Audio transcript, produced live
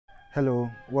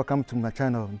Hello, welcome to my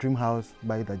channel Dream House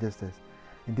Biodigesters.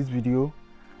 In this video,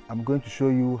 I'm going to show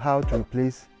you how to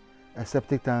replace a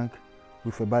septic tank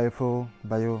with a Biofil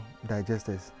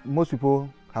biodigesters. Most people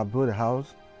have built a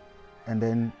house and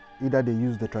then either they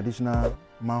use the traditional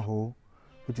manhole,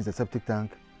 which is a septic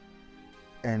tank,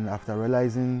 and after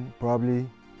realizing probably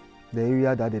the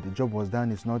area that the job was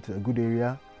done is not a good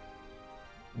area,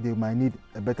 they might need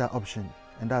a better option,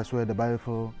 and that's where the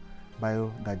Biofil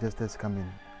biodigesters come in.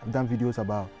 I've done videos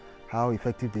about how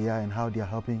effective they are and how they are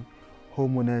helping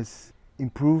homeowners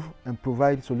improve and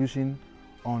provide solution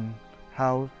on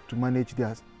how to manage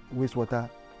their wastewater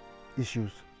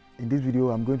issues. In this video,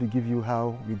 I'm going to give you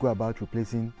how we go about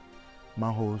replacing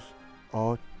manholes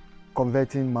or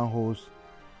converting manholes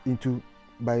into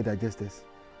biodigesters.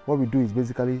 What we do is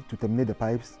basically to terminate the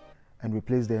pipes and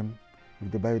replace them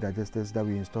with the biodigesters that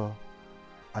we install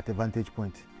at a vantage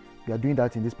point. We are doing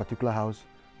that in this particular house.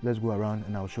 Let's go around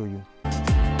and I'll show you.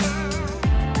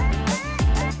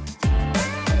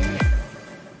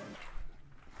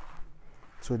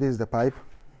 So this is the pipe.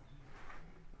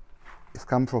 It's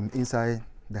come from inside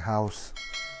the house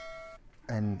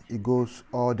and it goes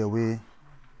all the way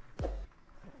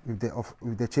with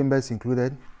the chambers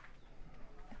included,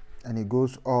 and it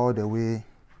goes all the way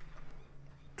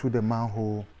to the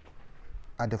manhole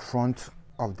at the front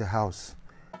of the house.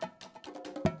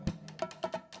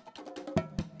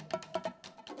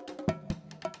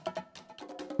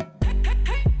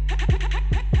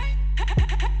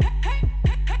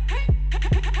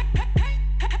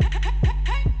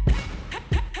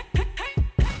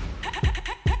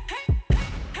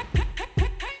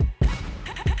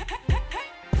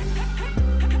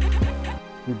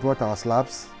 We brought our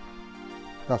slabs.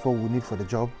 That's what we need for the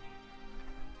job.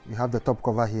 We have the top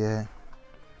cover here,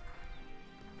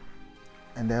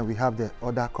 and then we have the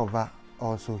other cover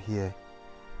also here.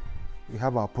 We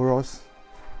have our porous,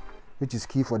 which is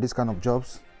key for this kind of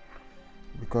jobs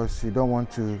because you don't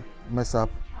want to mess up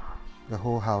the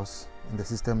whole house and the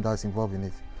system that's involved in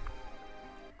it.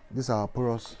 These are our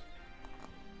porous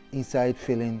inside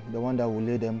filling, the one that will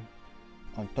lay them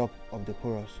on top of the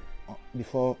porous.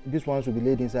 Before these ones will be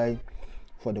laid inside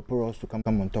for the porous to come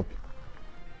on top.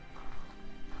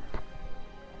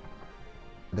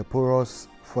 The porous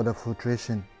for the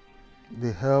filtration,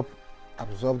 they help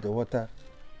absorb the water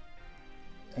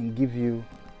and give you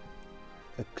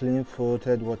a clean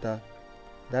filtered water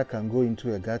that can go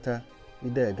into a gutter,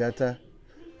 either a gutter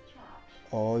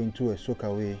or into a soak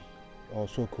away or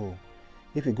soak hole.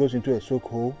 If it goes into a soak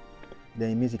hole,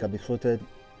 then it means it can be filtered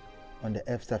on the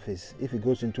earth surface. If it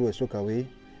goes into a soak away,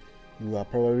 you are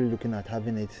probably looking at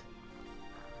having it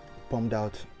pumped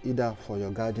out either for your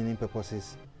gardening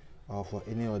purposes or for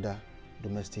any other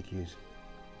domestic use.